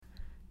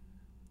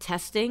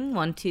Testing.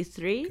 1, 2,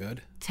 3.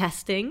 Good.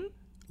 Testing.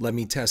 Let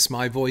me test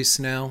my voice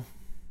now.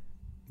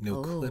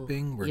 No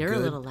clipping. We're you're good.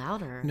 A little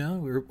louder.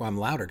 No, I'm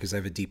louder because I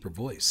have a deeper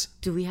voice.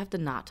 Do we have to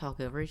not talk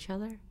over each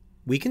other?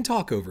 We can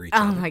talk over each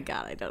Oh other. my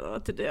God, I don't know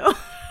what to do.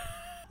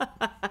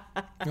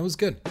 That was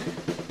good.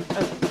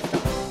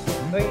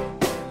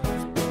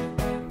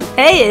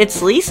 Hey,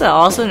 it's Lisa,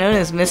 also known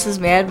as Mrs.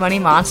 Mad Money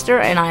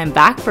Monster, and I am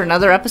back for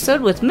another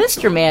episode with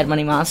Mr. Mad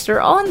Money Monster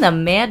on the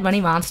Mad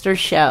Money Monster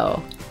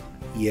Show.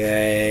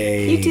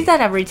 Yay. You do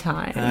that every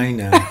time. I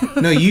know.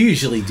 No, you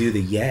usually do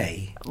the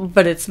yay.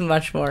 But it's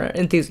much more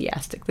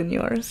enthusiastic than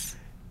yours.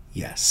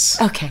 Yes.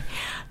 Okay.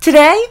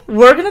 Today,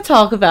 we're going to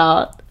talk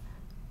about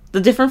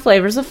the different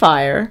flavors of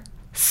fire,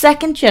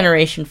 second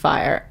generation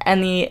fire,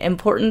 and the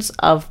importance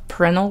of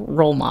parental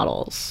role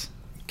models.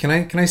 Can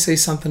I say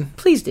something?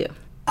 Please do.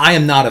 I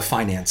am not a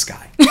finance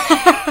guy.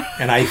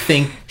 And I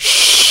think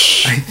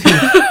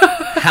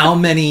how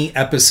many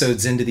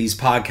episodes into these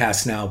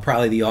podcasts now,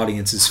 probably the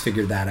audience has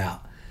figured that out.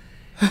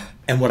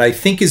 And what I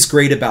think is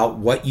great about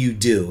what you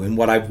do and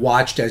what I've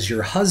watched as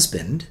your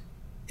husband,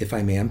 if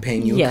I may, I'm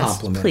paying you a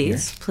compliment here.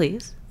 Yes,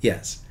 please.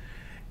 Yes.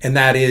 And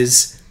that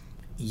is,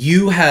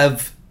 you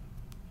have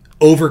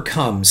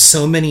overcome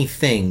so many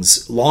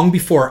things long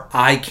before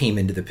I came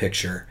into the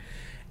picture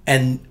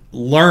and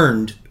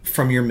learned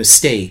from your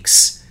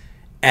mistakes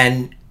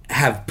and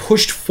have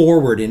pushed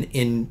forward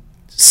in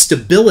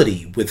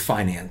stability with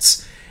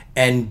finance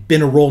and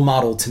been a role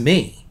model to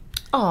me.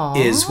 Aww.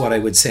 Is what I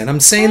would say. And I'm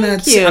saying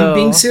Thank that you. I'm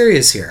being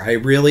serious here. I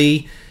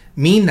really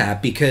mean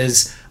that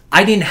because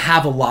I didn't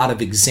have a lot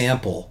of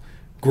example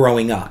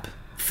growing up.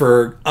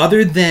 For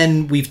other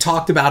than we've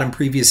talked about in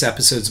previous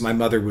episodes, my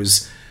mother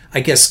was,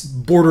 I guess,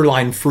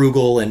 borderline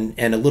frugal and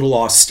a little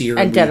austere.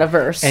 And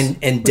debt-averse.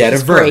 And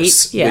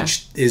debt-averse, yeah.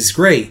 which is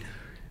great.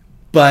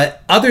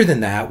 But other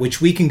than that,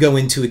 which we can go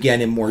into again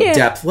in more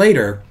depth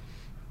later,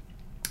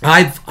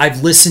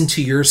 I've listened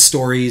to your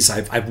stories,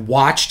 I've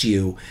watched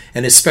you,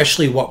 and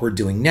especially what we're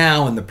doing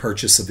now and the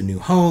purchase of a new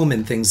home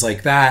and things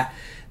like that,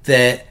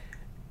 that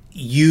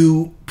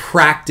you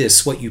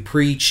practice what you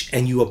preach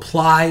and you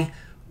apply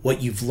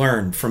what you've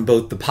learned from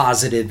both the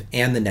positive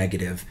and the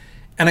negative.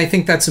 And I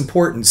think that's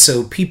important.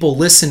 So people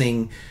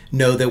listening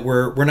know that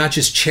we're not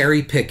just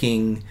cherry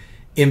picking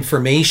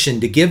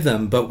information to give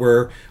them, but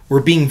we're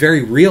being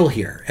very real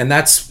here. And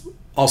that's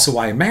also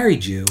why I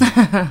married you,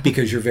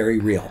 because you're very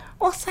real.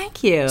 Well,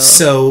 thank you.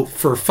 So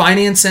for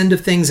finance end of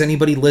things,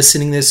 anybody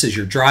listening this as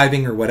you're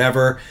driving or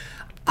whatever,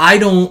 I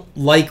don't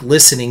like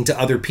listening to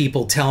other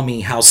people tell me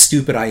how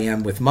stupid I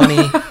am with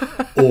money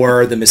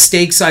or the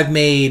mistakes I've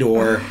made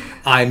or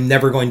I'm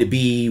never going to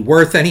be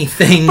worth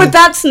anything. But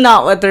that's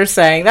not what they're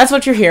saying. That's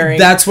what you're hearing.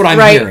 That's what I'm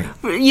hearing.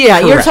 Yeah,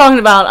 Correct. You're talking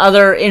about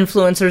other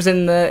influencers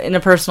in the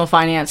personal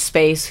finance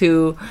space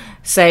who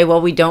say, well,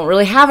 we don't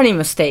really have any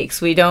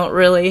mistakes. We don't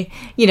really,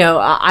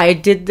 I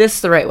did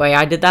this the right way.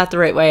 I did that the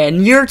right way.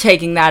 And you're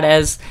taking that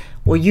as,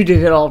 well, you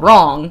did it all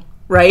wrong,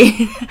 right?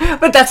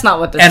 But that's not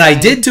what they're saying. And I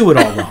did do it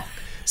all wrong.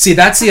 See,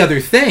 that's the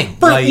other thing.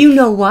 But you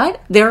know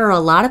what? There are a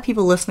lot of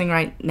people listening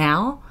right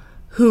now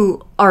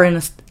who are in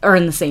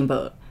the same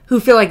boat,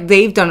 who feel like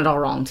they've done it all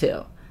wrong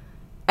too,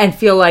 and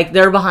feel like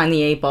they're behind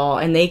the 8 ball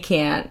and they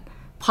can't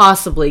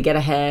possibly get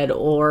ahead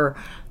or,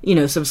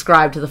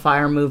 subscribe to the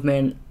FIRE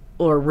movement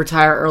or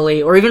retire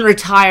early or even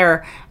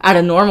retire at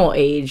a normal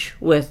age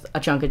with a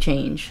chunk of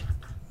change,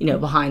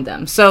 behind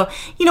them. So,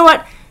 you know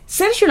what?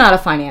 Since you're not a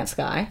finance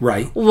guy,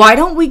 right? Why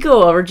don't we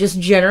go over, just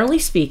generally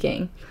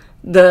speaking,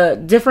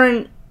 the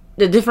different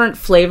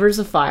flavors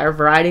of fire,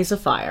 varieties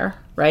of fire,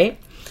 right?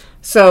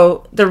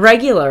 So the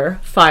regular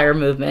FIRE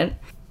movement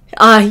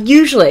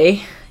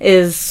usually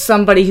is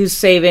somebody who's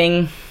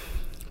saving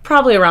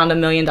probably around $1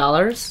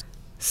 million.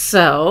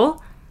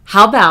 So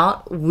how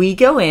about we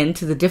go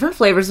into the different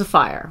flavors of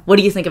fire? What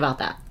do you think about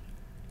that?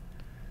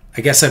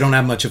 I guess I don't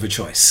have much of a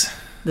choice.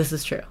 This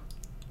is true.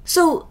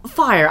 So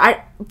FIRE,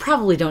 I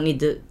probably don't need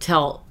to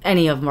tell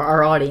any of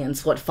our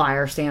audience what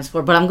FIRE stands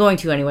for, but I'm going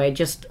to anyway.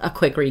 Just a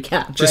quick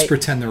recap. Just right?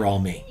 pretend they're all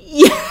me.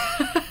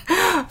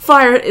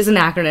 FIRE is an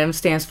acronym,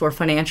 stands for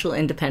Financial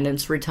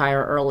Independence,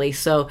 Retire Early.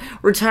 So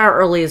retire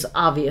early is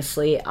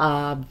obviously,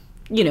 a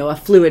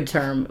fluid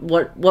term.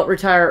 What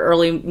retire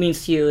early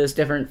means to you is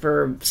different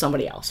for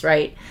somebody else,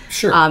 right?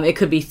 Sure. It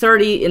could be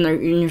 30 in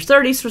your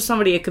 30s for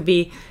somebody. It could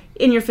be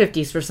in your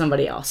 50s for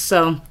somebody else.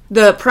 So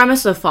the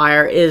premise of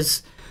FIRE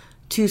is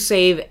to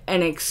save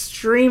an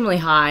extremely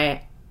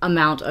high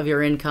amount of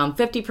your income,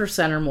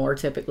 50% or more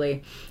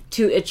typically,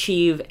 to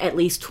achieve at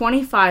least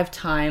 25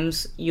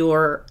 times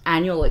your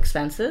annual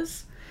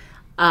expenses.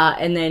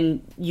 And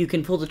then you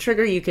can pull the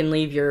trigger, you can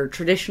leave your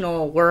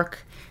traditional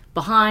work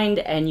behind,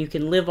 and you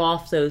can live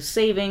off those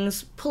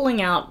savings,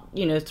 pulling out,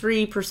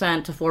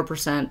 3% to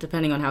 4%,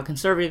 depending on how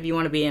conservative you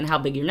want to be and how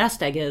big your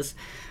nest egg is,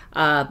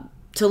 to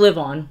live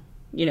on,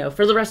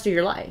 for the rest of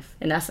your life,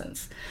 in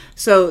essence.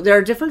 So there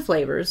are different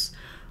flavors,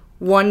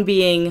 one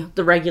being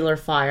the regular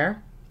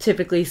FIRE.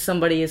 Typically,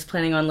 somebody is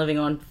planning on living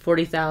on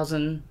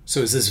 $40,000. So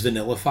is this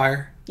vanilla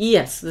FIRE?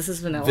 Yes, this is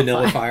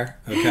vanilla fire.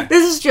 Okay.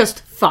 This is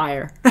just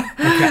fire.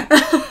 Okay.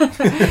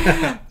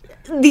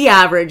 The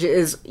average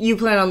is you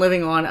plan on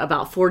living on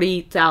about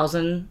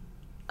 $40,000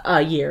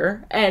 a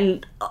year,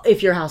 and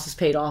if your house is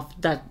paid off,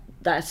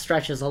 that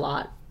stretches a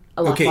lot.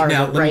 Okay, farther,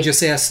 now let right? me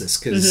just ask this,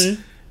 because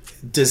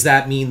does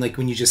that mean, like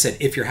when you just said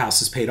if your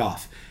house is paid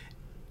off,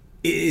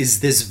 is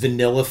this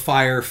vanilla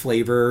fire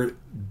flavor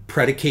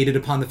predicated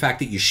upon the fact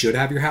that you should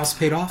have your house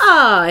paid off?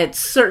 It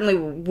certainly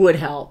would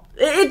help.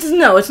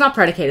 It's not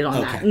predicated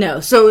on that. Okay. No.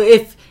 So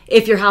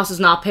if your house is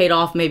not paid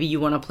off, maybe you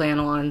want to plan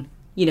on,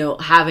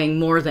 having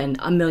more than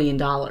 $1 million.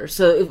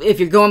 So if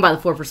you're going by the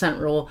 4%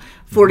 rule,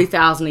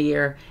 $40,000 a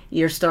year,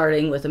 you're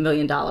starting with $1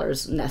 million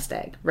nest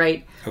egg,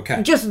 right?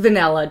 Okay. Just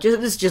vanilla.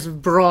 It's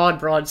just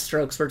broad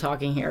strokes we're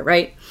talking here,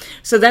 right?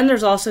 So then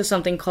there's also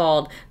something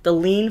called the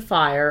lean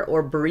fire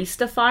or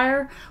barista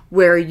fire,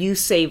 where you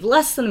save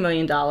less than $1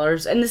 million,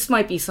 and this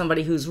might be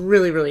somebody who's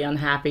really, really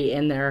unhappy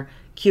in their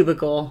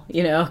cubicle,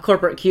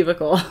 corporate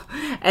cubicle,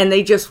 and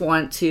they just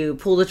want to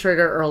pull the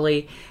trigger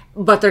early,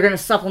 but they're going to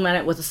supplement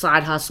it with a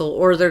side hustle,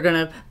 or they're going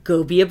to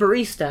go be a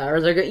barista, or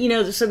they're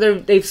going, so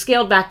they've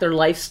scaled back their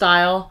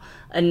lifestyle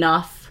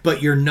enough.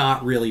 But you're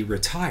not really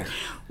retired.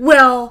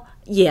 Well,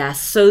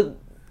 yes. So,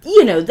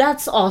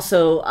 that's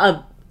also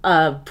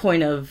a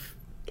point of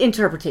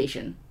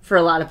interpretation for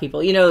a lot of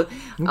people. Okay.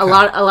 a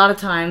lot of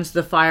times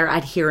the fire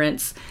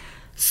adherents,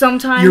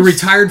 sometimes you're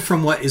retired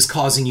from what is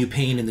causing you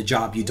pain in the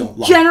job you don't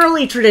like.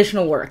 Generally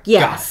traditional work,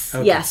 yes.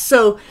 Okay. Yes.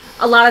 So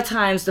a lot of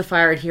times the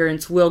fire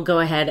adherents will go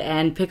ahead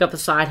and pick up a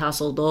side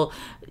hustle.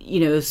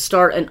 They'll,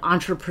 start an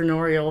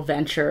entrepreneurial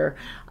venture.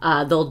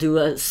 They'll do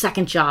a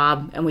second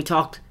job. And we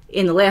talked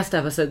in the last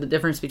episode the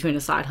difference between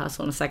a side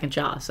hustle and a second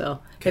job. So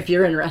if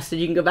you're interested,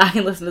 you can go back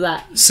and listen to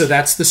that. So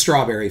that's the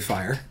strawberry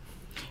fire.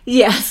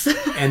 Yes.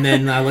 And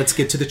then let's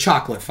get to the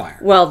chocolate fire.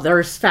 Well,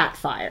 there's fat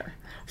fire.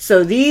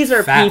 So these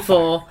are Fat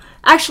people... fire.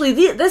 Actually,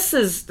 this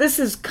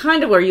is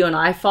kind of where you and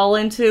I fall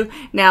into.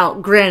 Now,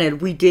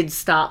 granted, we did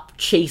stop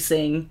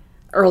chasing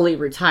early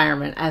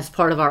retirement as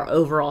part of our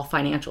overall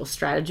financial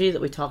strategy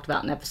that we talked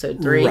about in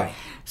episode 3. Right.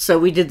 So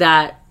we did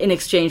that in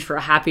exchange for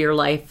a happier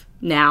life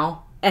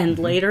now and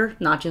later,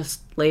 not just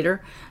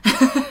later.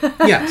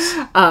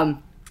 Yes.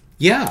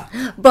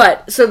 Yeah.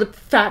 But so the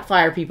fat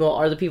fire people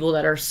are the people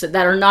that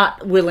are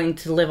not willing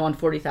to live on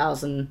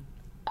 $40,000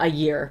 a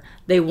year.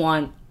 They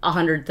want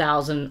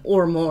 $100,000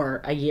 or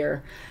more a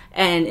year.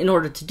 And in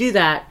order to do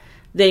that,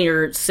 they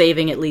are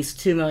saving at least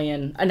 $2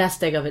 million, a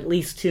nest egg of at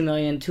least $2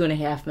 million,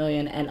 $2.5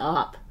 million, and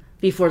up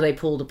before they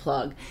pull the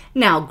plug.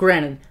 Now,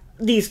 granted,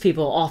 these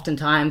people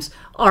oftentimes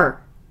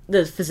are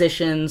the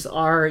physicians,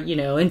 are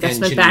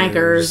investment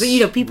bankers,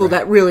 people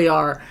that really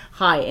are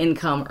high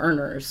income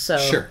earners. So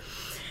sure.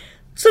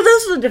 So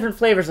those are the different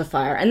flavors of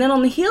fire. And then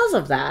on the heels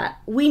of that,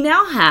 we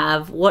now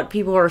have what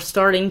people are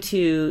starting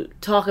to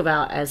talk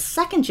about as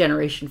second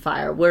generation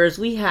fire, whereas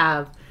we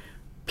have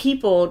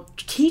people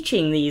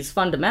teaching these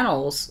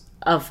fundamentals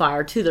of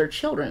fire to their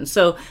children.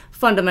 So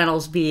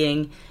fundamentals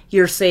being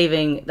you're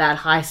saving that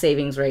high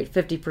savings rate,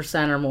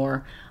 50% or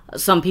more.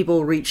 Some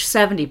people reach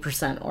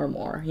 70% or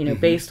more,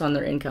 based on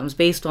their incomes,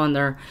 based on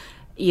their,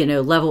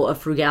 level of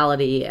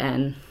frugality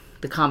and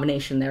the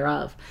combination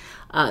thereof.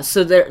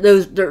 So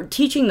they're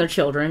teaching their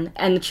children,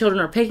 and the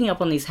children are picking up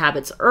on these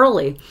habits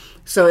early.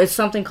 So it's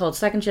something called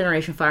second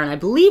generation fire, and I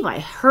believe I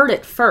heard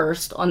it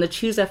first on the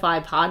Choose FI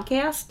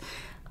podcast.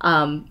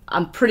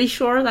 I'm pretty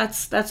sure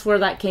that's where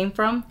that came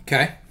from.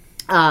 Okay.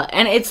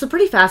 And it's a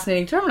pretty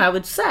fascinating term, and I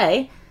would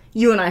say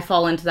you and I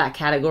fall into that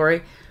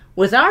category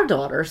with our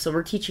daughter. So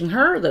we're teaching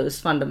her those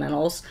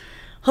fundamentals.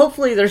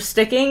 Hopefully they're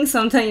sticking.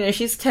 Sometimes,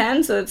 she's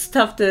 10, so it's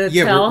tough to tell.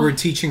 Yeah, we're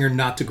teaching her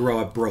not to grow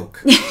up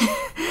broke.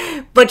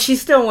 But she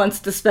still wants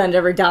to spend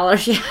every dollar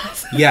she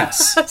has.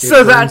 Yes.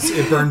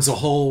 It burns a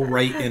hole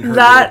right in her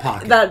little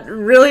pocket. That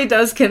really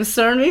does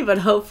concern me, but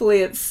hopefully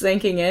it's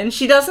sinking in.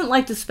 She doesn't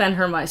like to spend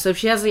her money. So if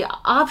she has the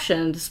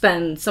option to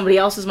spend somebody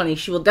else's money,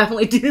 she will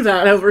definitely do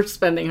that over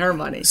spending her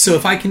money. So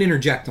if I can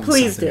interject on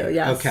Please something. Please do,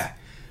 yes. Okay.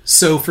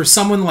 So for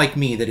someone like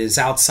me that is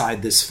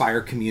outside this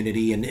fire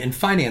community and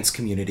finance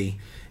community,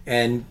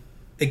 and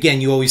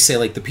again, you always say,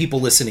 like, the people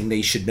listening,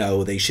 they should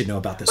know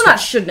about this. Well, not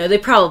should know. They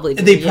probably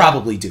do. They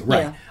probably do,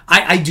 right. Yeah.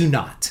 I do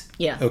not.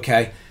 Yeah.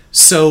 Okay?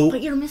 So...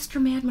 But you're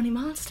Mr. Mad Money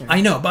Monster. I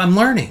know, but I'm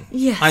learning.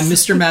 Yes. I'm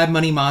Mr. Mad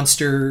Money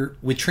Monster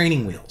with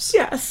training wheels.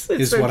 Yes.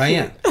 Is what I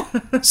am.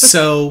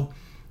 So,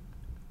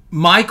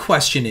 my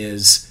question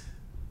is,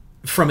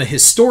 from a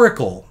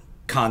historical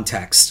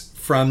context,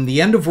 from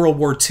the end of World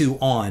War II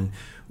on,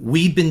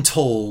 we've been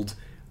told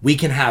we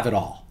can have it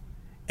all.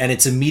 And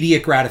it's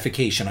immediate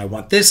gratification. I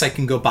want this, I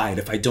can go buy it.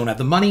 If I don't have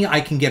the money, I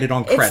can get it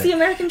on credit. It's the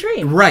American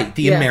dream. Right,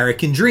 the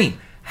American dream.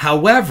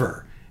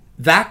 However,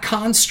 that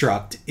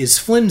construct is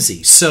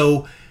flimsy.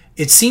 So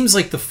it seems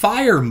like the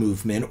fire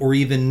movement, or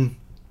even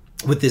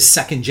with this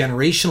second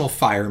generational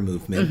fire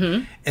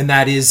movement, and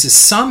that is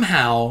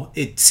somehow,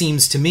 it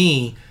seems to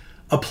me,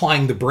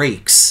 applying the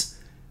brakes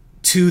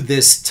to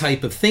this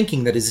type of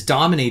thinking that has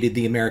dominated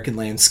the American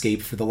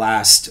landscape for the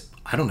last,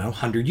 I don't know,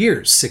 100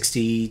 years,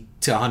 60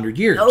 to 100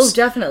 years. Oh,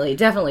 definitely.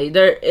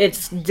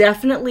 It's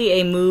definitely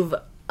a move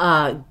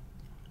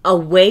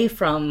away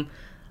from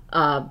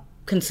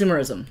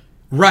consumerism.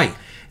 Right.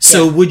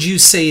 So would you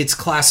say it's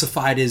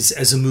classified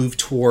as a move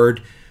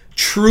toward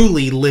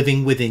truly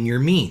living within your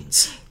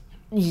means?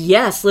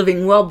 Yes,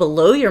 living well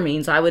below your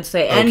means, I would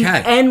say,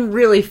 and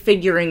really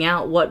figuring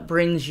out what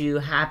brings you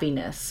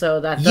happiness.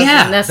 So that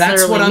doesn't necessarily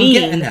that's what I'm mean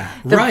getting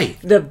at. Right.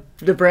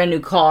 The brand new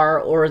car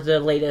or the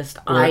latest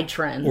eye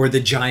trend or the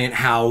giant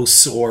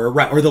house or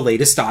the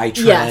latest eye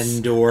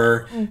trend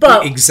or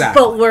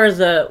exactly. But where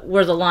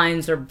the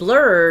lines are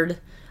blurred,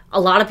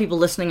 a lot of people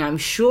listening, I'm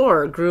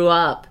sure, grew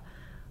up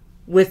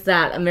with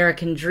that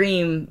American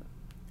dream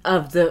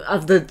of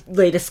the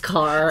latest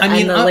car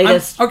and the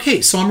latest...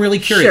 Okay, so I'm really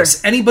curious.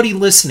 Sure. Anybody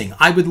listening,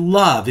 I would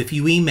love if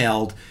you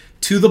emailed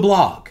to the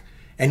blog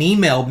and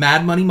emailed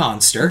Mad Money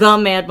Monster. The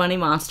Mad Money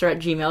Monster at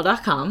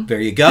gmail.com. There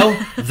you go.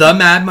 The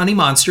Mad Money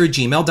Monster at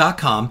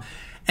gmail.com.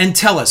 And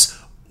tell us,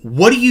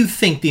 what do you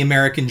think the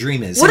American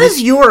dream is? What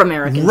is your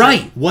American dream?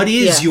 Right. What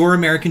is your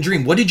American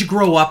dream? What did you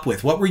grow up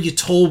with? What were you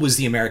told was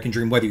the American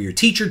dream? Whether your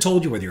teacher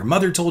told you, whether your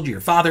mother told you, your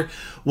father,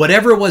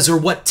 whatever it was, or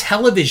what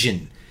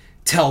television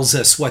tells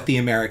us what the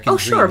American dream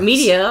is. Oh, sure.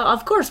 Media.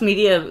 Of course,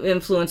 media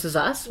influences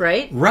us,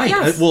 right? Right.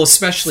 Yes. Well,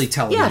 especially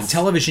television. Yes.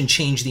 Television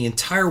changed the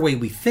entire way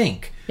we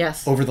think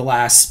over the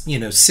last,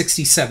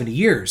 60, 70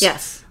 years.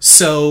 Yes.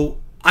 So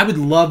I would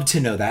love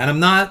to know that. And I'm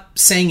not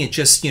saying it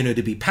just,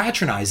 to be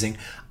patronizing.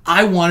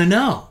 I want to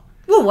know.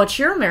 Well, what's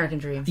your American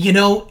dream?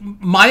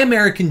 My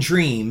American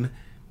dream,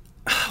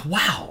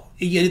 wow.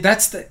 Here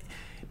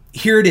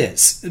it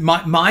is.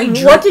 My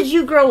dream. What did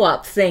you grow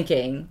up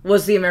thinking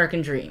was the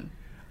American dream?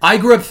 I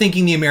grew up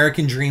thinking the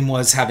American dream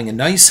was having a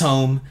nice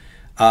home,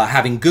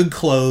 having good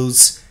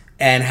clothes,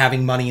 and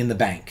having money in the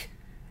bank.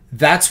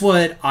 That's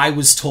what I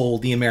was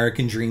told the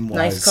American dream was.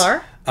 Nice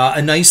car?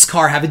 A nice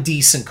car, have a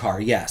decent car,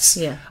 yes.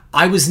 Yeah.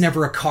 I was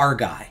never a car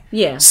guy.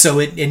 Yeah. So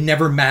it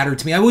never mattered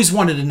to me. I always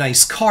wanted a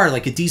nice car,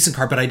 like a decent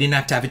car, but I didn't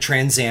have to have a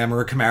Trans Am or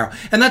a Camaro.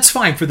 And that's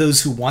fine for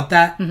those who want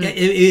that. Mm-hmm. It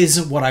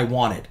isn't what I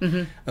wanted.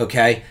 Mm-hmm.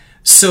 Okay?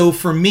 So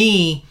for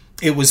me,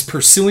 it was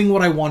pursuing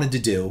what I wanted to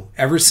do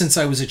ever since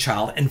I was a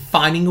child and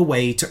finding a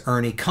way to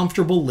earn a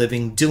comfortable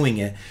living doing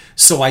it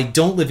so I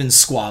don't live in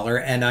squalor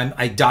and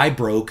I die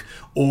broke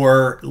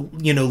or,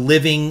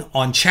 living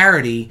on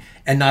charity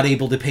and not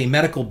able to pay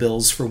medical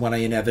bills for when I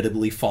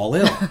inevitably fall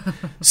ill.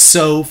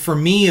 So for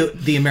me,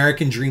 the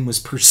American dream was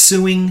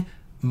pursuing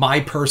my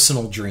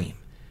personal dream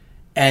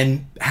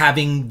and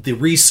having the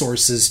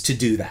resources to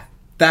do that.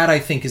 That, I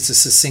think, is a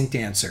succinct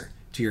answer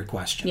to your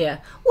question. Yeah.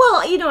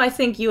 Well, I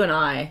think you and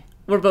I...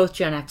 We're both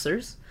Gen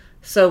Xers,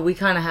 so we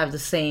kind of have the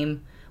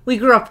same... We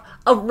grew up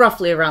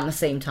roughly around the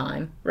same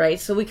time, right?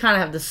 So we kind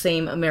of have the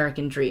same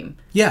American dream.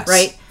 Yes.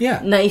 Right?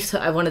 Yeah. Nice.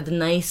 I wanted the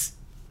nice,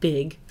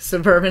 big,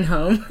 suburban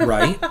home.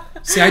 Right.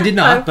 See, I did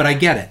not, but I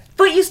get it.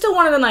 But you still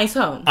wanted a nice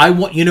home. I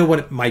want...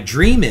 what my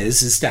dream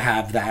is to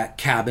have that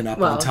cabin up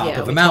on top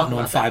of a mountain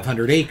on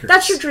 500 acres.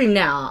 That's your dream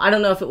now. I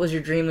don't know if it was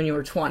your dream when you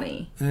were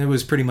 20. It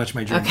was pretty much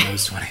my dream when I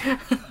was 20.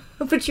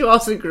 But you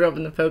also grew up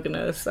in the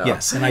Poconos, so...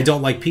 Yes, and I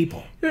don't like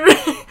people.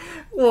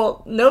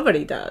 Well,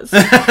 nobody does.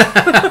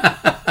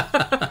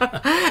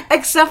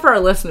 Except for our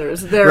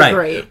listeners. They're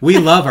great. We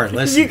love our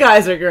listeners. You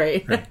guys are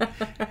great. Right.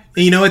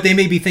 You know what? They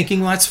may be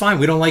thinking, well, that's fine.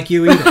 We don't like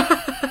you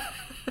either.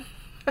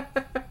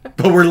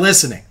 But we're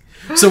listening.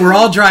 So we're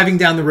all driving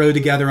down the road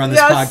together on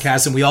this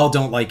podcast, and we all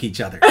don't like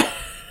each other.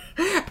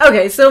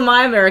 Okay, so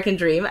my American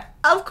dream,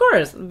 of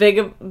course,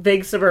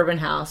 big suburban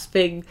house,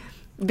 big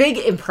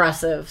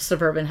impressive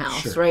suburban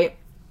house, right?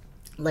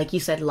 Like you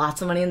said,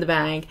 lots of money in the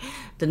bank,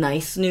 the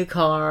nice new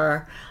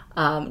car,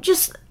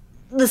 just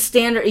the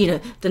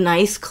standard, the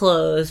nice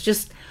clothes,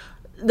 just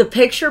the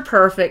picture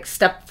perfect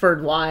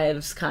Stepford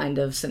Wives kind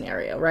of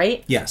scenario,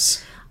 right?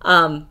 Yes.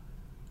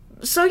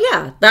 So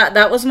yeah,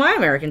 that was my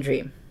American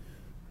dream.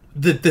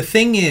 The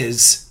thing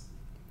is,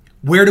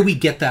 where do we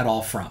get that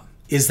all from?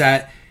 Is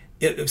that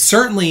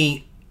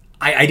certainly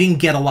I didn't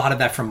get a lot of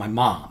that from my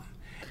mom.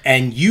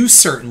 And you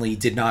certainly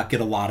did not get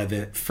a lot of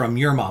it from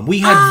your mom. We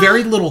had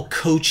very little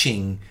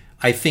coaching,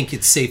 I think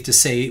it's safe to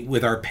say,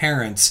 with our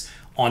parents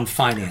on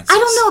finances. I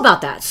don't know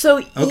about that.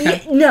 So,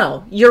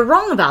 no, you're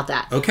wrong about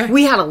that. Okay.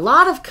 We had a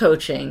lot of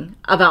coaching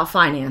about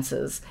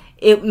finances.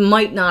 It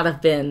might not have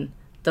been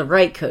the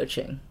right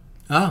coaching.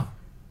 Oh,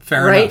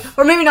 fair enough.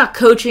 Or maybe not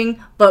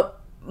coaching,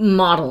 but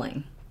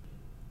modeling.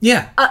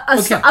 Yeah.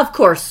 Of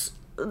course,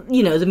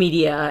 the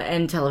media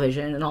and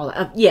television and all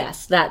that.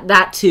 Yes,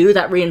 that too,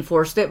 that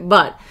reinforced it,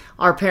 but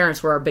our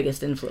parents were our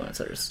biggest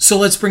influencers. So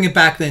let's bring it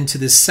back then to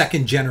this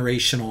second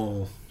generation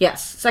fire.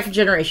 Yes.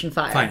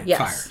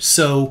 Fire.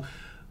 So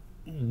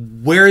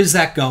where is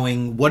that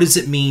going? What does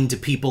it mean to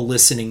people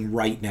listening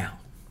right now?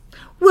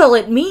 Well,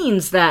 it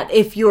means that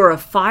if you're a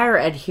FIRE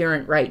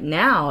adherent right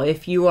now,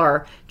 if you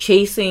are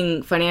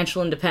chasing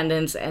financial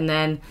independence and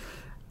then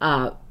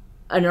an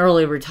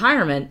early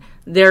retirement,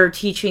 they're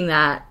teaching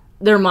that.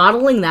 They're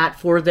modeling that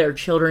for their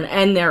children,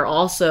 and they're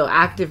also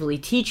actively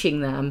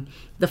teaching them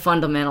the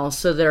fundamentals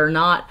so they're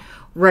not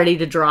ready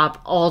to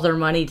drop all their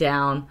money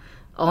down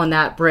on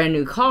that brand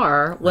new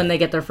car when they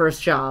get their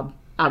first job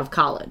out of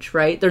college,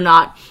 right? They're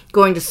not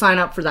going to sign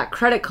up for that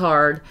credit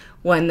card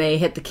when they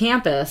hit the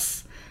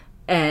campus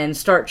and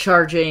start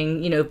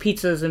charging,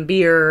 pizzas and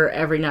beer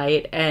every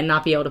night and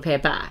not be able to pay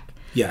it back.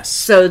 Yes.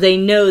 So they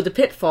know the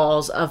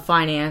pitfalls of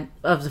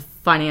the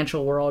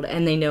financial world,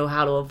 and they know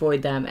how to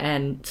avoid them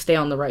and stay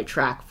on the right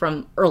track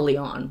from early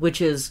on,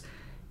 which is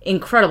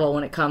incredible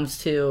when it comes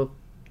to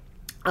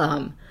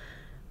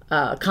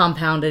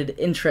compounded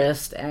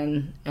interest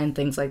and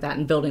things like that,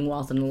 and building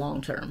wealth in the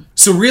long term.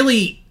 So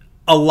really,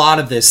 a lot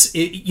of this,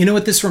 you know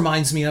what this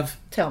reminds me of?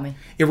 Tell me.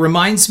 It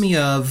reminds me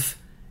of,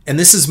 and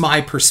this is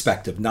my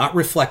perspective, not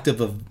reflective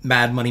of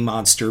Mad Money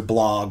Monster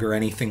blog or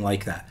anything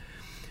like that.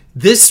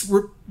 This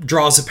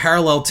draws a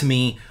parallel to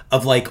me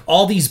of like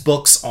all these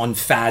books on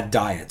fad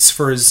diets.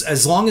 For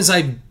as long as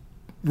I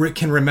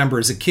can remember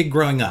as a kid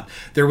growing up,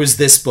 there was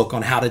this book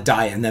on how to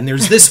diet, and then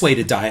there's this way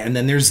to diet, and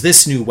then there's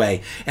this new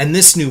way, and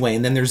this new way,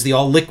 and then there's the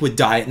all liquid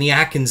diet and the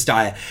Atkins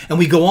diet, and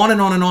we go on and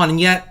on and on,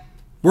 and yet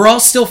we're all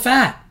still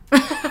fat.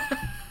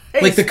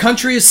 Like the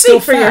country is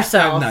still for fat.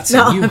 Yourself. I'm not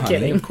saying you, I'm honey.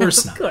 kidding. Of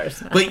course not. Of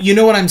course not. But you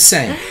know what I'm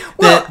saying?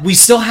 That we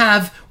still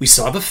have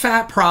a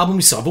fat problem.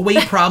 We still have a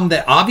weight problem.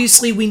 That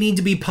obviously we need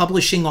to be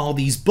publishing all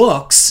these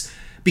books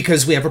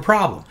because we have a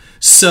problem.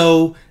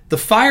 So the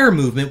FIRE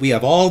movement, we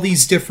have all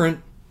these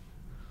different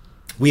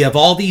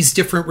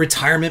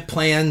retirement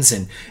plans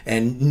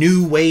and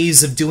new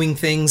ways of doing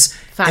things.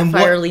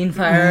 Fire, lean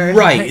fire.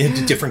 Right.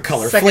 And different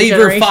color Second flavor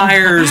generation.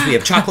 fires. We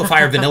have chocolate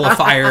fire, vanilla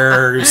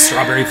fire,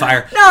 strawberry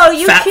fire. No,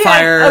 you fat can't.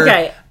 fire.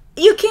 Okay.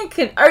 You can't.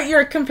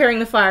 You're comparing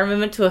the FIRE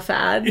movement to a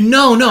fad?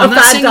 No, I'm not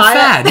fad saying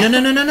diet? a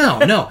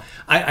fad. No.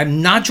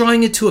 I'm not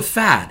drawing it to a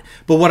fad.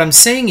 But what I'm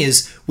saying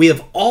is we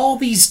have all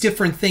these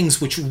different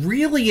things, which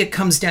really it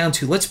comes down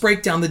to. Let's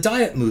break down the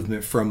diet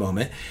movement for a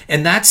moment.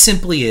 And that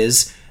simply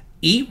is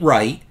eat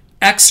right,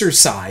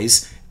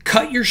 exercise,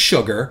 cut your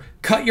sugar,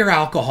 cut your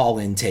alcohol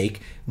intake,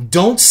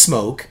 don't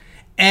smoke,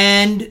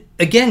 and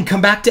again,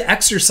 come back to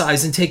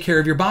exercise and take care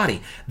of your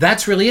body.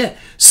 That's really it.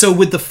 So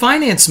with the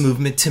finance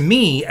movement, to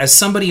me, as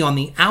somebody on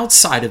the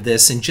outside of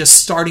this and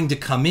just starting to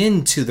come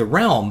into the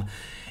realm,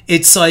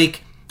 it's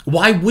like,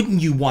 why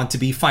wouldn't you want to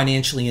be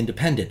financially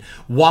independent?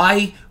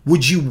 Why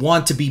would you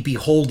want to be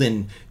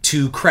beholden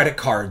to credit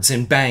cards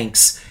and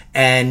banks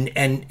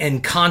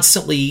and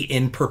constantly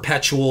in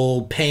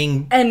perpetual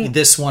paying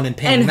this one and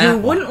paying that one?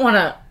 And who wouldn't want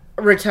to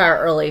retire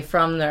early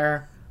from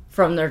their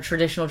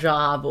traditional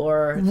job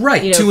or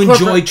to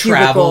enjoy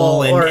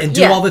travel and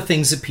do all the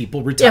things that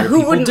people retired people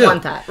do. Who wouldn't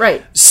want that?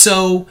 Right.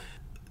 So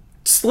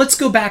let's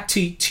go back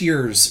to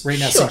yours right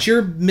now. Sure. Since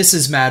you're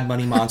Mrs. Mad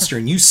Money Monster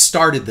and you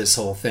started this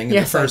whole thing in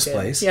the first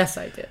place. Yes,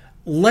 I did.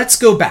 Let's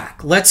go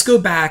back.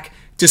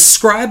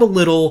 Describe a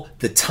little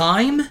the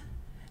time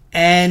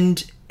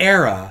and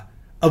era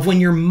of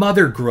when your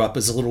mother grew up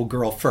as a little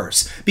girl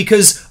first.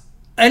 Because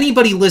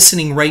anybody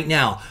listening right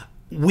now,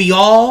 we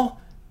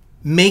all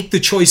make the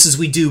choices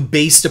we do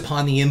based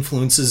upon the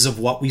influences of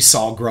what we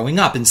saw growing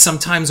up. And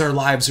sometimes our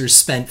lives are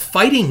spent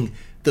fighting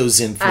those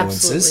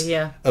influences. Absolutely,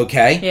 yeah.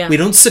 Okay? Yeah. We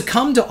don't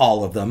succumb to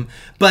all of them,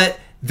 but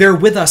they're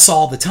with us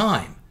all the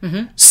time.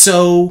 Mm-hmm.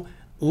 So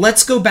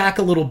let's go back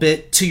a little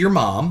bit to your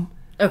mom.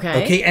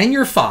 Okay, and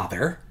your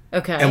father.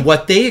 Okay. And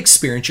what they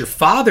experienced. Your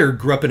father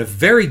grew up in a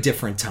very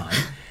different time.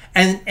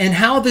 And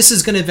how this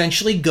is going to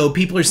eventually go.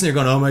 People are sitting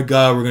there going, oh my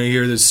God, we're going to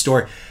hear this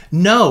story.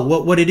 No,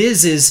 what it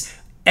is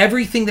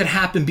everything that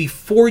happened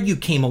before you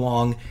came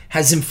along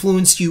has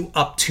influenced you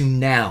up to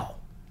now.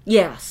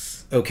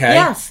 Yes. Okay?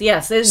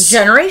 Yes. It's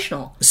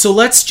generational. So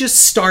let's just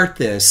start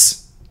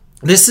this.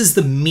 This is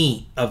the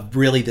meat of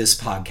really this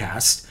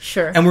podcast.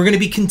 Sure. And we're going to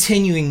be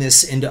continuing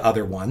this into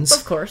other ones.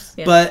 Of course.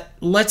 Yeah. But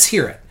let's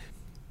hear it.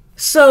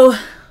 So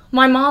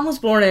my mom was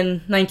born in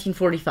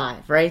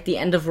 1945, right? The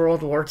end of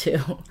World War II.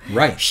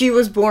 Right. She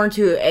was born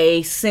to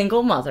a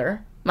single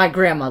mother, my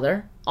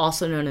grandmother,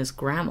 also known as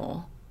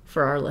Grammel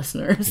for our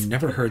listeners.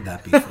 Never heard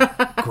that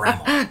before.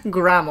 Grammel.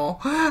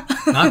 Grammel.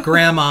 Not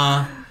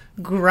grandma.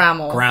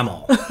 Grammel.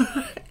 Grammel.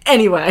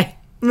 Anyway,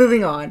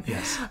 moving on.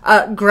 Yes.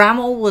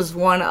 Grammel was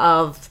one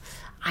of,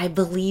 I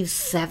believe,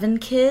 7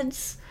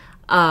 kids.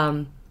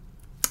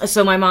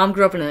 So my mom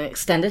grew up in an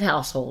extended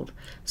household.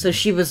 So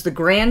she was the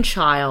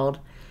grandchild,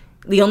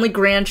 the only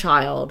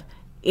grandchild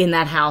in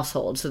that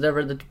household. So there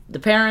were the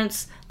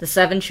parents, the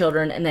 7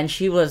 children, and then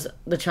she was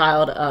the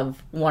child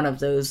of one of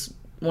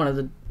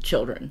the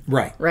children.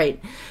 Right.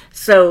 Right.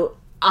 So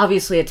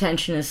obviously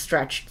attention is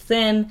stretched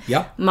thin.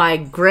 Yep. My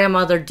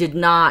grandmother did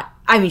not,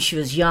 she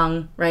was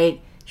young, right?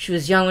 She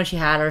was young when she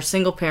had her,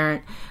 single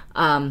parent.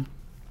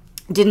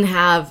 Didn't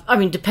have,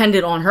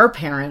 depended on her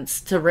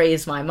parents to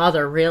raise my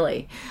mother,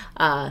 really.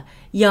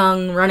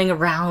 Young, running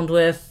around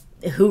with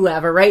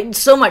whoever, right?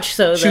 So much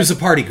so that she was a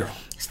party girl.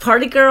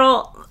 Party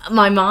girl.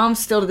 My mom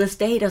still to this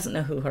day doesn't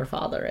know who her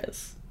father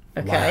is.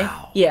 Okay?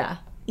 Wow.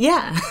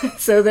 Yeah.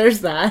 So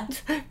there's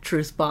that.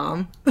 Truth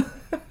bomb.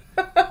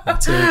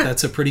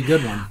 That's a pretty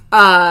good one.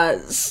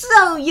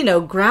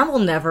 So, Grammel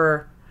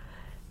never...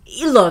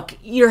 Look,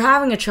 you're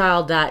having a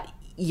child that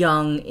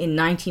young in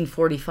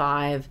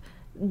 1945,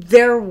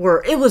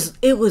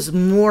 it was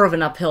more of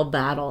an uphill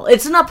battle.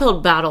 It's an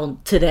uphill battle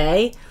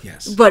today,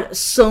 Yes. but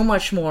so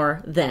much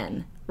more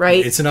then,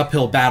 right? It's an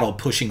uphill battle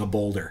pushing a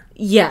boulder.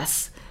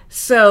 Yes.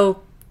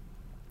 So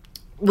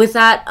with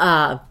that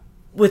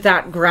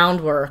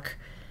groundwork,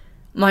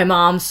 my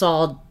mom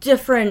saw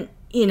different,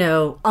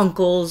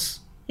 uncles,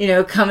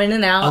 come in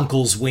and out.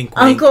 Uncles wink wink.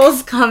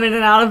 Uncles come in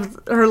and out of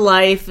her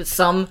life.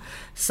 Some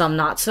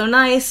not so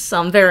nice,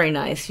 some very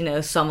nice,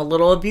 some a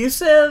little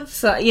abusive.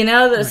 So,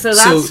 so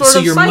that's sort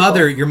of your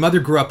cycle. your mother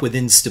grew up with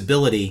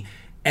instability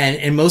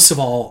and most of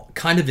all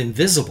kind of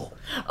invisible.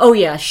 Oh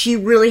yeah, she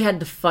really had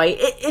to fight.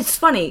 It's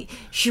funny.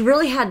 She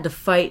really had to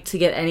fight to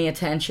get any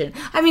attention.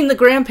 I mean, the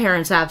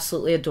grandparents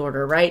absolutely adored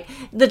her, right?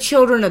 The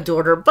children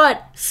adored her,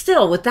 but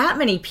still, with that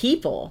many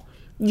people,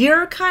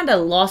 you're kind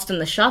of lost in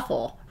the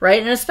shuffle,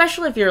 right? And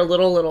especially if you're a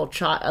little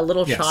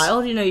Yes.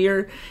 child,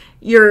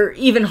 you're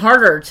even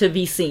harder to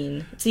be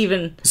seen. It's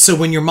even So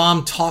when your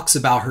mom talks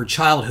about her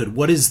childhood,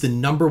 what is the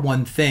number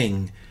one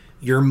thing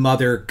your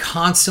mother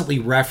constantly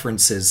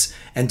references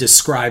and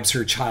describes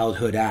her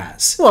childhood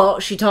as? well,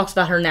 she talks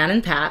about her nan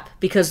and pap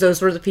because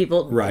those were the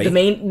people, Right.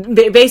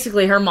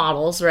 basically her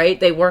models, right?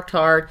 They worked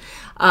hard,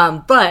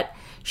 but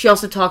she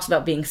also talks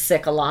about being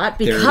sick a lot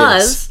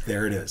because.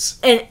 There it is.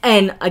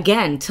 And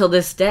again, till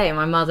this day,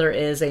 my mother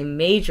is a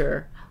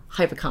major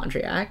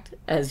hypochondriac,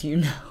 as you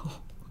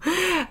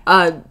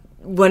know.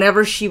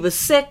 Whenever she was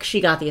sick,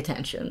 she got the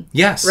attention.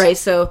 Yes. Right?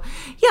 So,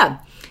 yeah.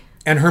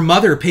 And her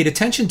mother paid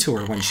attention to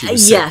her when she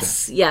was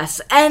sick.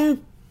 Yes.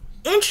 And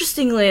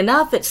interestingly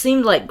enough, it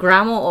seemed like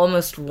Grandma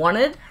almost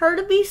wanted her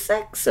to be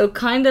sick. So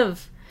kind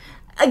of,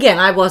 again,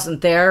 I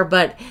wasn't there,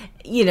 but,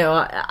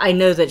 I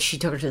know that she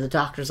took her to the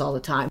doctors all the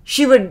time.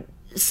 She would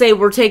say,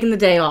 we're taking the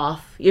day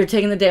off. You're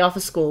taking the day off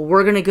of school.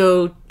 We're going to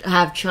go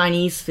have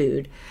Chinese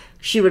food.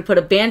 She would put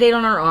a Band-Aid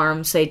on her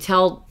arm, say,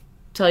 tell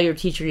your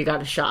teacher you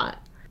got a shot.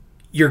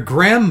 Your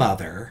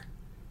grandmother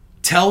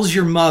tells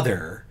your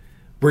mother,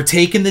 we're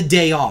taking the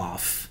day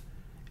off,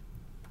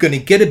 going to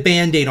get a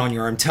Band-Aid on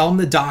your arm, tell them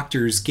the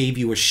doctors gave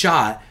you a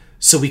shot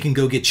so we can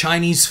go get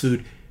Chinese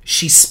food.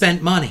 She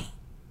spent money.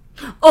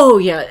 Oh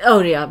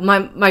yeah.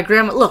 My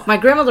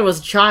grandmother was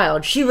a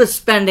child. She was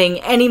spending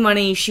any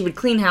money. She would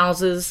clean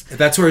houses.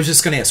 That's what I was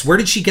just going to ask. Where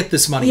did she get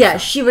this money Yeah, from?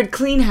 she would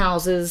clean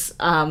houses.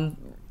 And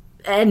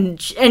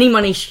any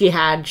money she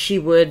had, she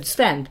would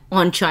spend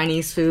on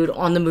Chinese food,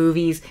 on the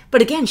movies.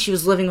 But again, she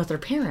was living with her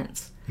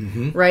parents,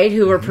 right?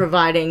 Who were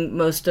providing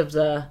most of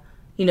the,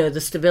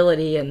 the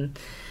stability and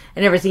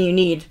everything you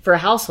need for a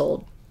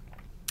household.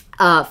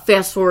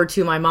 Fast forward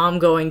to my mom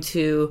going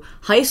to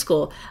high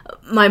school.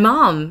 My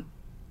mom,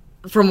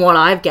 from what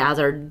I've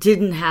gathered,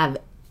 didn't have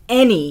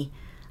any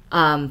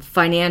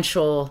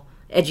financial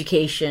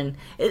education,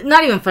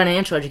 not even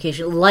financial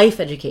education, life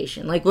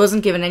education, like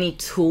wasn't given any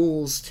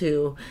tools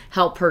to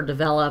help her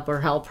develop or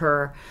help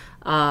her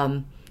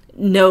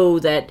know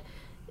that,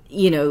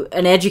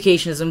 an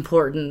education is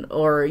important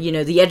or,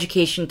 the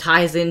education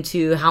ties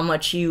into how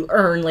much you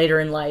earn later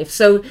in life.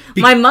 So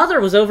my mother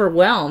was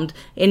overwhelmed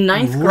in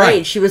ninth grade.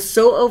 Right. She was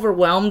so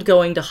overwhelmed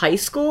going to high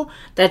school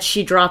that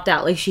she dropped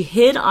out. Like she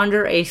hid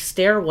under a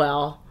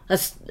stairwell, a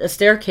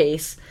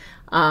staircase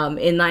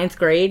in ninth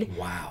grade.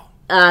 Wow.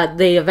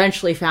 They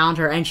eventually found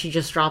her, and she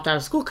just dropped out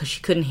of school because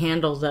she couldn't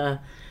handle the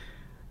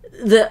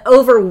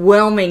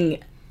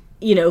overwhelming,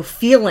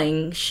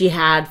 feeling she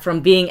had from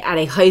being at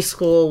a high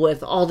school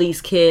with all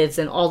these kids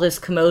and all this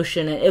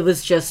commotion. And it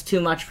was just too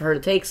much for her to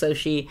take, so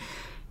she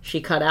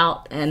cut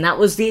out, and that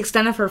was the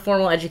extent of her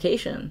formal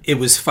education. It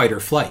was fight or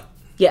flight.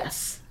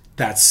 Yes.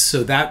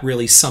 That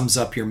really sums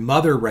up your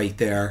mother right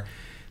there.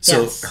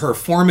 So Yes. her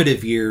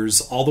formative years,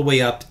 all the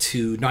way up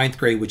to ninth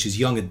grade, which is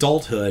young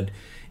adulthood,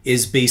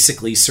 is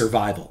basically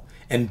survival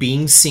and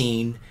being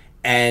seen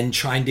and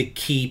trying to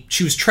she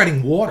was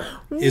treading water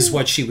is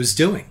what she was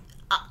doing.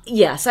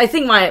 Yes, I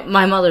think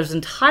my mother's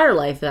entire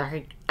life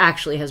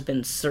actually has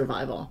been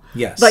survival.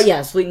 Yes. But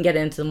yes, we can get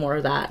into more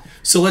of that.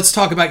 So let's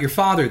talk about your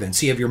father then.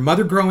 So you have your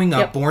mother growing up,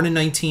 Yep. born in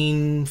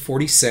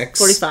 1946.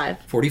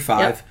 45.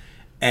 Yep.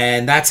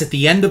 And that's at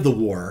the end of the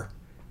war.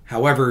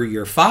 However,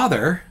 your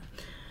father...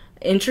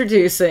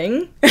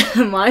 Introducing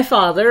my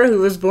father, who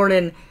was born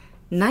in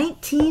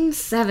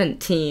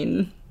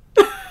 1917.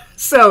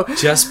 So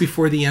just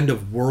before the end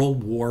of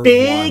World War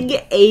big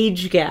I.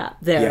 age gap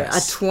there. Yes.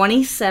 A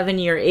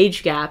 27-year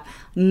age gap.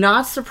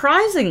 Not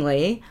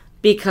surprisingly,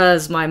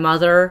 because my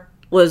mother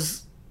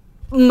was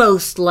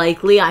most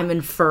likely, I'm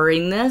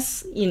inferring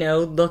this,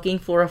 looking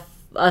for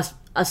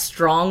a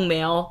strong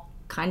male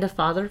kind of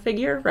father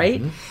figure, right?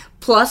 Mm-hmm.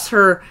 Plus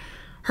her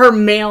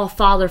male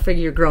father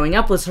figure growing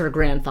up was her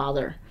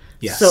grandfather.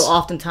 Yes. So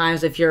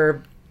oftentimes if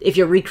you're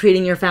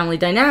recreating your family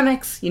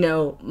dynamics,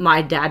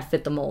 my dad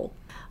fit the mold.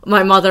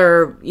 My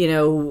mother,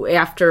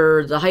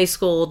 after the high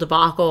school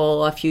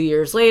debacle a few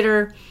years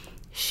later,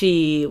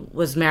 she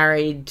was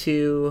married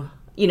to,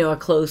 a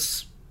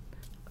close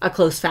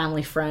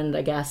family friend,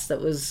 I guess,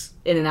 that was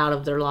in and out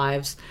of their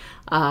lives.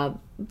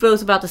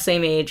 Both about the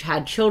same age,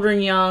 had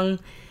children young.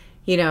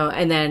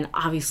 And then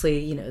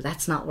obviously,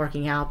 that's not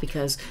working out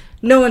because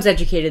no one's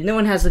educated, no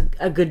one has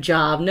a good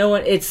job,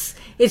 it's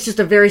just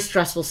a very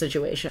stressful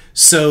situation.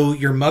 So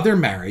your mother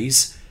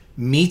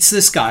meets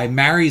this guy,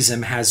 marries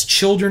him, has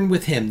children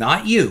with him,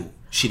 not you.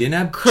 She didn't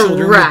have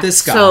children with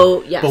this guy.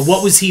 So, yes. But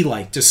what was he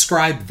like?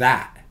 Describe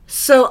that.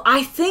 So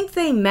I think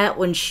they met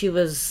when she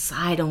was,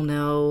 I don't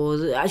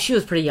know, she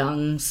was pretty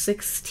young,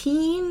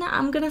 16,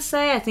 I'm going to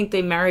say. I think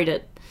they married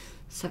at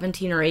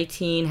 17 or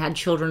 18, had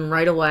children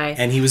right away.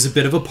 And he was a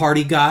bit of a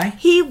party guy?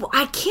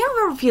 I can't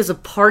remember if he was a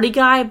party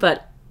guy,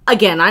 but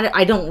again,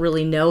 I don't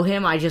really know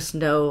him. I just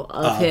know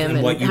of him.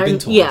 And what you've been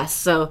told. Yes.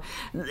 So,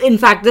 in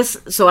fact,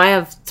 so I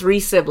have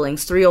 3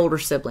 older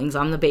siblings.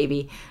 I'm the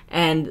baby.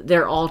 And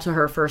they're all to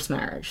her first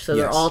marriage. So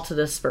they're all to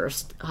this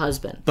first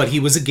husband. But he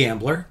was a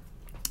gambler.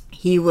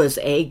 He was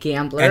a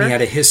gambler. And he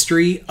had a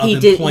history of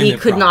employment He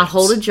could not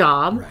hold a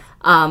job. Right.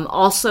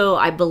 Also,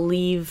 I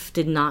believe,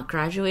 did not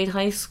graduate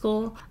high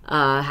school.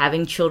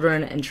 Having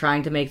children and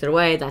trying to make their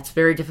way, that's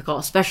very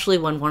difficult, especially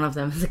when one of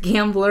them is a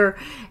gambler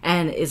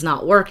and is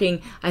not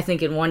working. I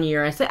think in 1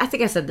 year, I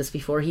think I said this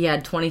before, he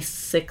had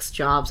 26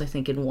 jobs, I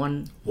think, in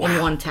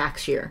one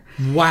tax year.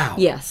 Wow.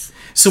 Yes.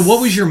 So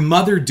what was your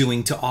mother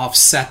doing to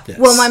offset this?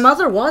 Well, my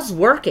mother was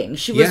working.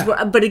 She was,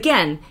 but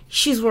again,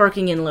 she's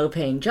working in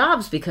low-paying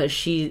jobs because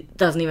she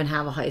doesn't even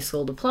have a high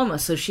school diploma.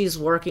 So she's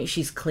working,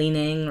 she's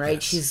cleaning, right?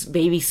 Yes. She's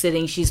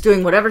babysitting, she's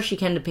doing whatever she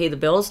can to pay the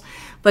bills.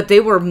 But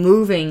they were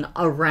moving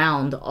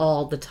around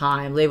all the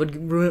time. They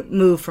would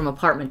move from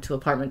apartment to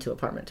apartment to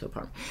apartment to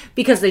apartment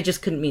because they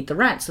just couldn't meet the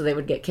rent, so they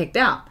would get kicked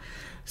out.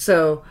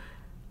 So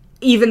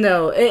even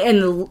though,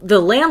 and the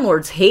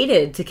landlords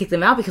hated to kick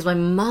them out because my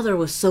mother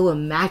was so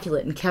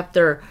immaculate and kept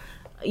their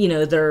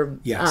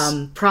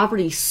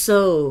property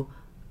so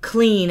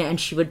clean,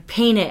 and she would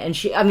paint it, and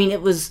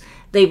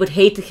they would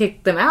hate to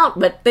kick them out,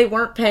 but they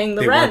weren't paying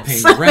the rent,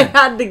 so they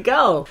had to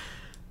go.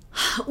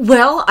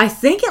 Well, I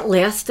think it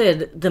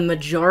lasted the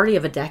majority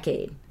of a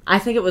decade. I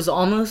think it was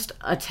almost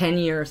a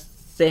 10-year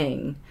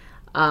thing.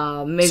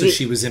 Maybe. So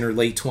she was in her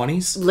late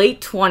 20s?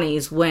 Late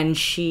 20s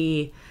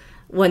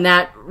when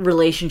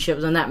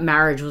that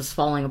marriage was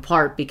falling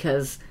apart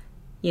because,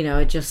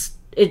 it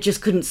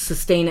just couldn't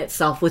sustain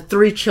itself with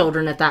 3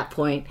 children at that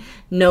point,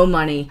 no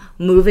money,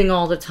 moving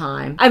all the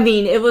time.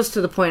 It was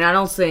to the point, I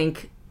don't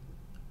think,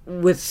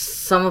 with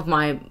some of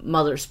my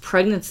mother's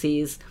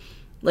pregnancies,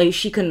 like,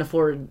 she couldn't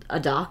afford a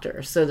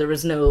doctor, so there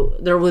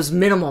was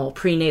minimal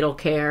prenatal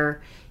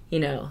care,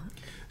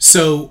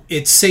 So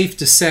it's safe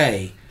to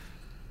say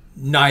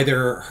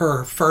neither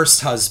her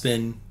first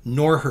husband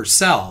nor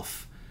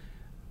herself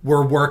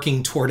were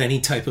working toward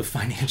any type of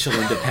financial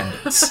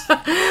independence.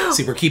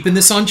 See, we're keeping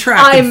this on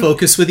track and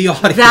focus with the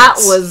audience.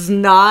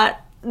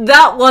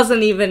 That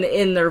wasn't even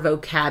in their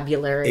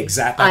vocabulary.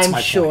 Exactly. That's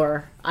my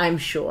point. I'm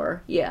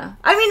sure. Yeah.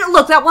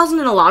 Look, that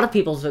wasn't in a lot of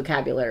people's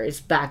vocabularies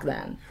back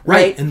then.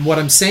 Right. And what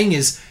I'm saying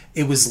is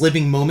it was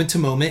living moment to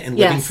moment and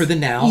living for the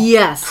now.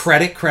 Yes.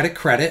 Credit.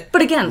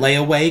 But again,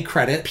 layaway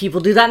credit.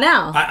 People do that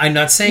now. I'm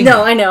not saying that.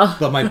 I know.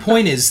 But my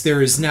point is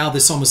there is now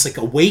this almost like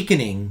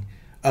awakening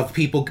of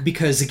people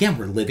because, again,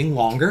 we're living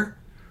longer.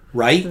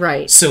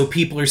 Right? So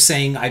people are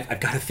saying, I've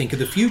got to think of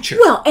the future.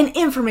 Well, and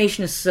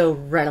information is so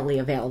readily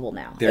available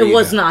now. It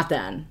was not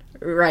then,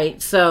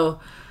 right? So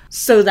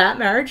that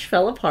marriage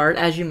fell apart,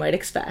 as you might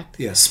expect.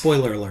 Yeah,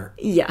 spoiler alert.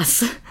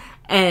 Yes.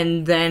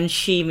 And then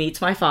she meets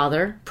my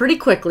father pretty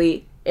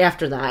quickly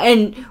after that.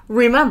 And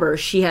remember,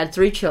 she had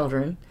 3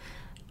 children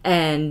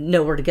and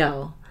nowhere to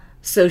go.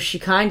 So she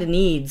kind of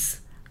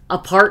needs a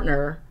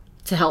partner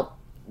to help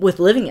with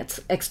living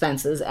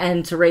expenses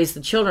and to raise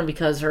the children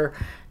because her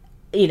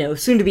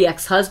soon-to-be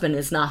ex-husband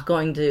is not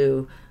going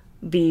to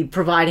be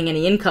providing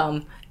any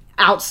income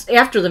out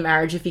after the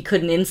marriage if he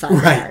couldn't inside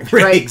the marriage.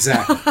 Right,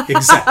 exactly.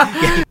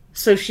 Yeah.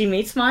 So she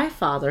meets my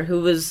father, who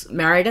was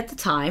married at the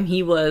time.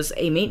 He was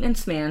a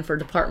maintenance man for a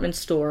department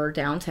store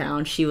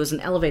downtown. She was an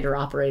elevator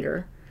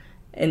operator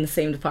in the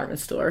same department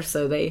store.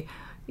 So they,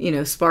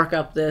 spark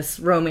up this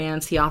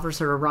romance. He offers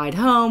her a ride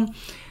home.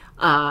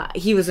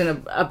 He was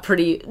in a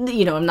pretty,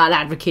 I'm not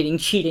advocating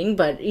cheating,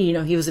 but,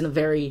 he was in a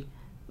very,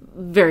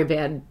 very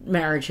bad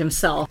marriage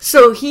himself.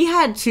 So he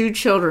had 2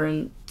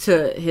 children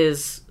to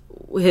his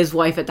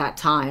wife at that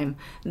time.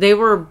 They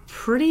were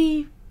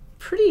pretty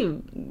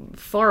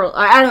far.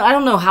 I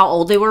don't know how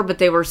old they were, but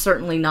they were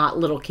certainly not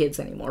little kids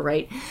anymore,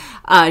 right?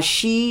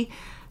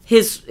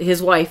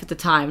 His wife at the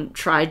time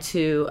tried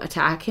to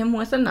attack him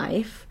with a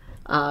knife.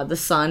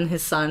 His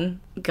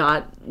son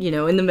got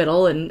in the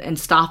middle and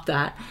stopped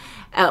that.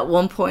 At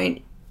one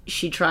point,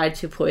 she tried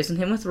to poison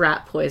him with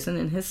rat poison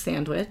in his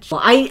sandwich.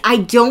 Well, I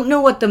don't know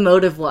what the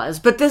motive was,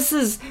 but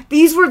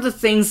these were the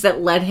things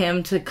that led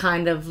him to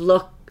kind of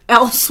look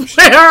elsewhere,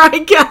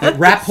 I guess.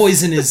 Rat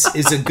poison is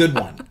a good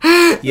one.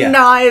 Yeah.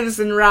 Knives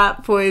and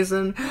rat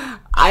poison.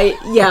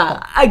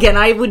 Again,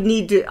 I would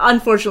need to,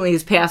 unfortunately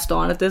he's passed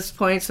on at this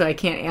point, so I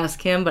can't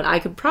ask him, but I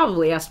could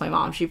probably ask my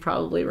mom. She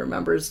probably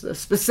remembers the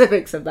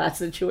specifics of that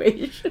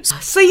situation. So,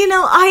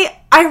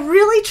 I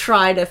really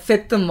try to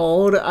fit the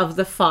mold of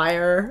the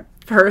fire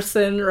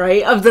person,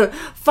 right? Of the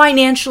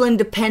financial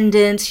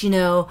independence,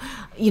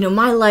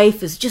 my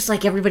life is just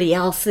like everybody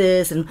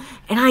else's, and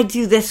I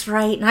do this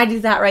right, and I do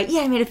that right.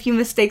 Yeah, I made a few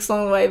mistakes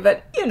along the way,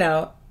 but,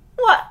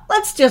 what?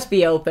 Let's just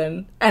be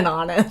open and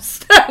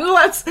honest.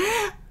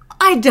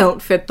 I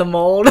don't fit the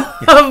mold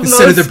of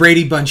Instead of the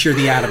Brady Bunch, you're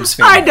the Addams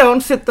family. I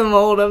don't fit the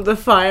mold of the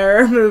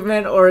FIRE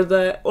movement or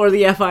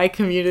the FI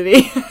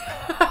community.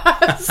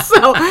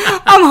 So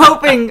I'm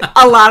hoping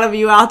a lot of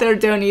you out there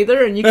don't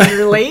either, and you can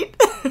relate.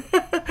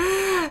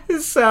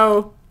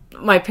 So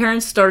my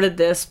parents started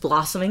this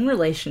blossoming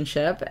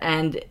relationship,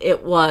 and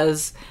it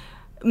was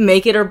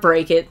make it or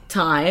break it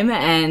time,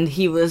 and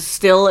he was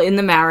still in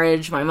the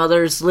marriage. My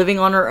mother's living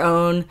on her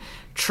own,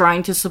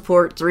 trying to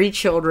support 3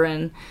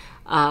 children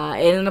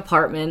in an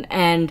apartment,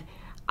 and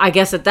I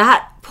guess at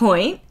that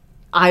point,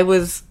 I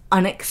was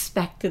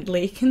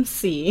unexpectedly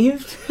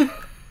conceived.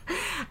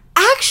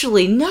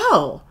 Actually,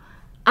 no.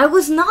 I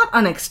was not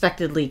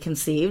unexpectedly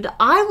conceived.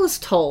 I was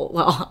told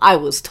I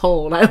was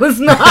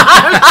not.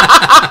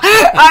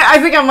 I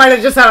think I might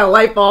have just had a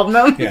light bulb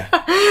moment. Yeah.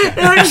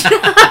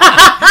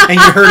 And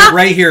you heard it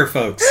right here,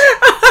 folks.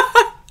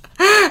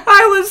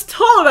 I was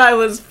told I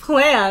was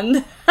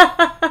planned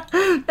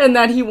and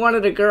that he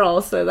wanted a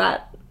girl, so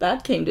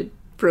that came to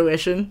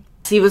fruition.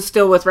 He was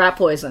still with rat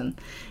poison.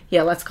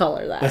 Yeah, let's call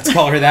her that. Let's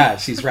call her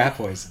that. She's rat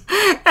poison.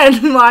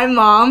 And my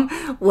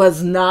mom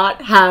was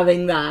not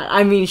having that.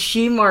 I mean,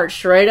 she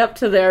marched right up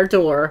to their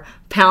door,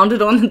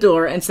 pounded on the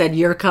door, and said,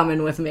 "You're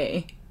coming with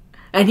me."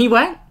 And he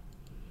went.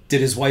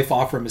 Did his wife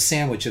offer him a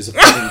sandwich as a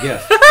parting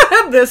gift?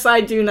 This I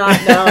do not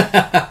know.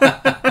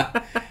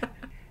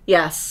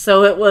 Yes,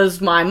 so it was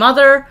my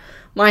mother,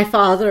 my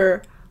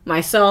father,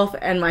 myself,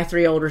 and my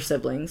 3 older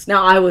siblings.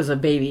 Now, I was a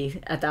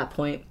baby at that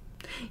point.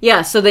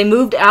 Yeah, so they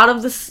moved out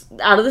of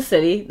the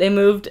city. They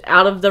moved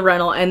out of the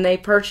rental, and they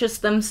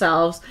purchased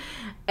themselves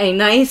a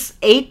nice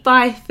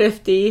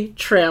 8x50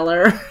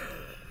 trailer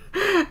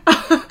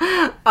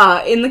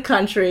in the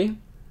country,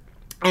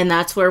 and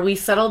that's where we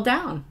settled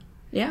down.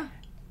 Yeah.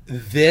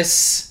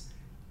 This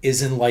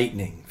is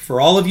enlightening.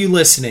 For all of you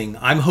listening,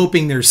 I'm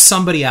hoping there's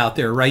somebody out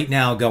there right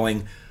now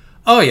going,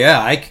 "Oh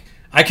yeah, I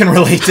can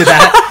relate to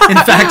that. In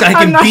fact, I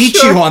can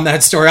beat you on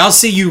that story. I'll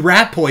see you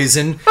rat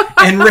poison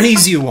and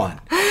raise you one."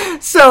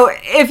 So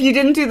if you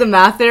didn't do the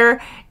math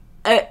there,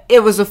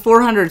 it was a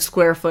 400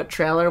 square foot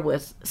trailer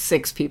with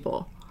 6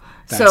 people.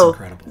 That's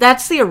incredible.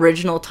 That's the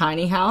original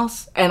tiny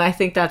house, and I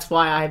think that's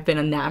why I've been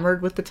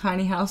enamored with the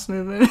tiny house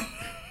movement.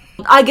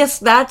 I guess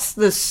that's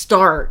the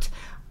start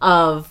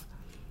of,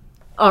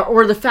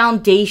 or the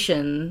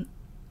foundation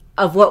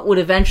of what would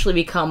eventually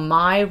become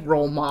my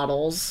role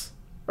models,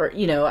 or,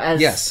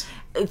 as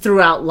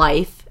throughout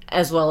life,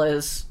 as well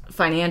as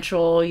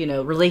financial,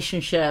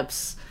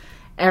 relationships,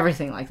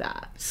 everything like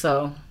that.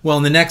 So, well,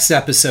 in the next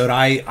episode,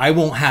 I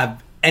won't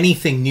have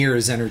anything near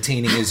as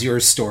entertaining as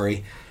your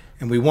story.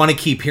 And we want to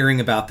keep hearing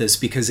about this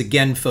because,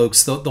 again,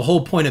 folks, the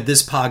whole point of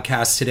this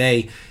podcast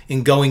today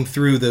in going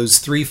through those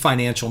 3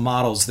 financial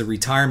models, the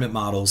retirement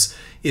models,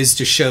 is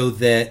to show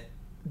that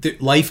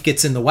life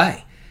gets in the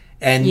way.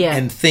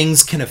 And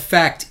things can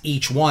affect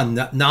each one.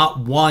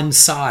 Not one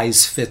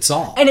size fits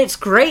all. And it's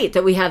great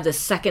that we have the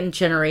second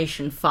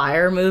generation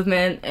FIRE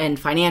movement and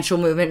financial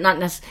movement.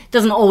 It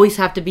doesn't always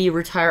have to be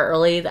retire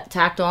early that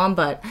tacked on,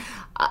 but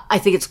I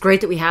think it's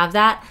great that we have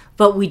that.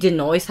 But we didn't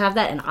always have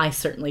that, and I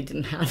certainly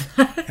didn't have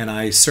that. And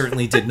I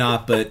certainly did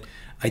not, but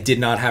I did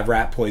not have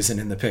rat poison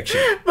in the picture.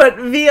 But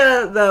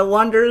via the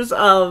wonders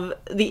of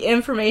the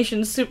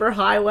information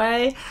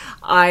superhighway,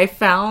 I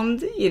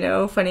found,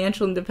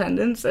 financial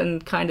independence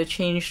and kind of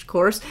changed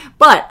course.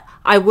 But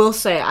I will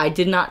say I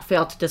did not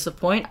fail to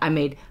disappoint. I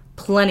made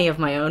plenty of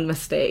my own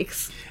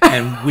mistakes.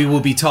 And we will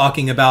be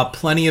talking about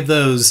plenty of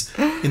those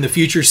in the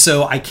future.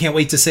 So I can't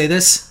wait to say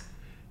this.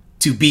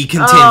 To be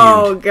continued.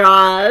 Oh,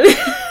 God.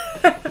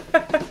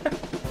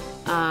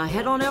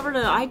 Head on over to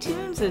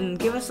iTunes and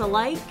give us a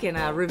like and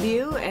a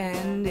review.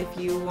 And if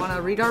you want to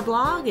read our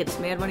blog, it's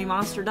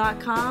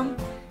madmoneymonster.com.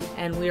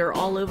 And we are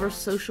all over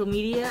social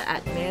media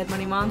at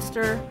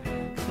madmoneymonster.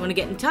 If you want to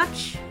get in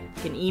touch,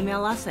 you can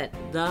email us at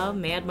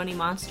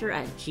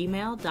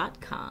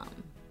themadmoneymonster@gmail.com.